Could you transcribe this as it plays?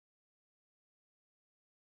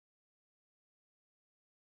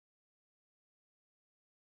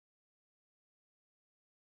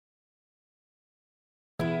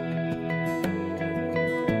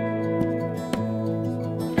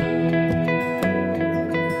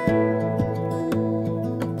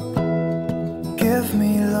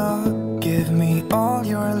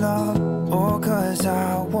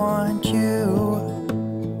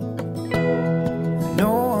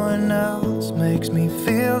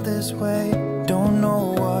feel this way, don't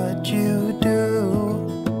know what you do.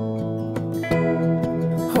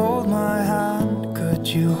 Hold my hand, could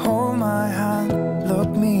you hold my hand? Look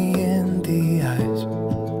me in the eyes.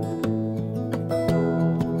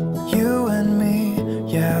 You and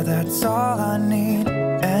me, yeah, that's all I need,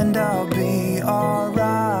 and I'll be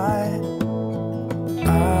alright.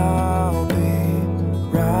 I'll be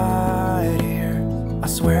right here. I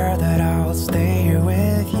swear that I'll stay here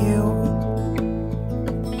with you.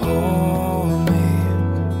 Hold me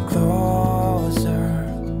closer,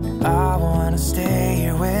 I wanna stay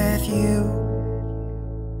here with you.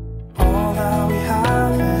 All that we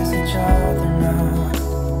have is each other now.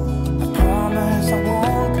 I promise I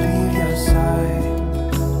won't leave your side.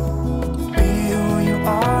 Be who you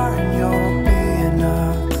are and you'll be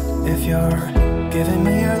enough. If you're giving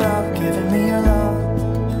me your love, giving me your love.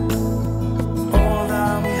 All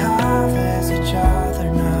that we have is each other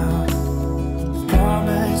now.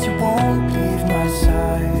 Promise you won't leave my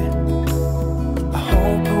side. I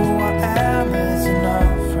hope who I am is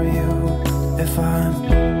enough for you. If I'm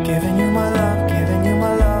giving you my love, giving you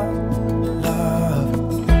my love, love.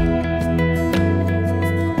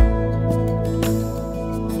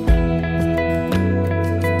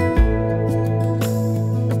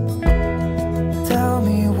 Tell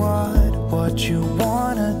me what you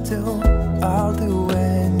wanna do. I'll do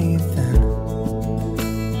anything,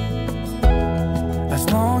 as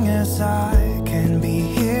long as I can be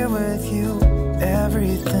here with you.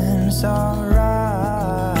 Everything's alright.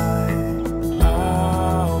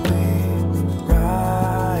 I'll be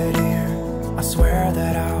right here. I swear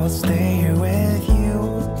that I'll stay here with you.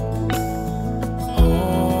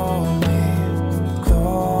 Hold me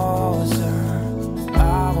closer,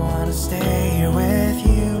 I wanna stay here with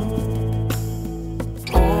you.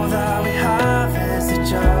 All that we have is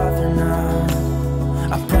each other now.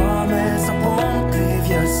 I promise I won't leave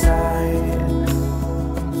your side.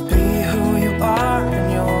 Be who you are and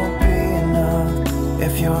you'll be enough.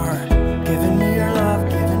 If you're giving me your love,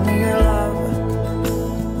 giving me your love.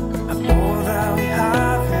 All that we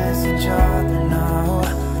have is each other now.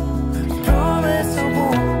 I promise I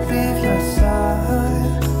won't leave your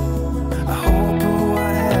side. I hope who I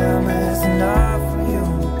am is enough for you.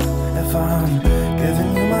 If I'm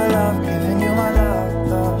giving you my love, giving you my love,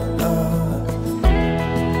 love, love.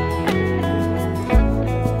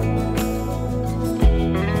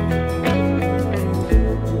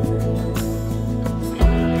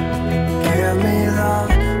 Give me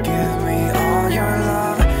love, give me all your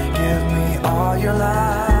love, give me all your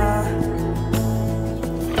love.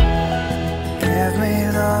 Give me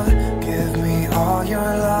love, give me all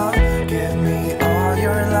your love, give me all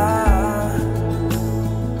your love.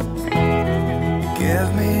 Give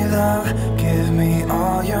me love, give me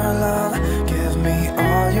all your love, give me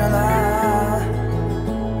all your love.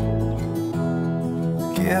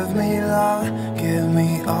 Give me love, give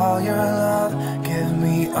me all your love, give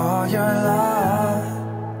me all your love.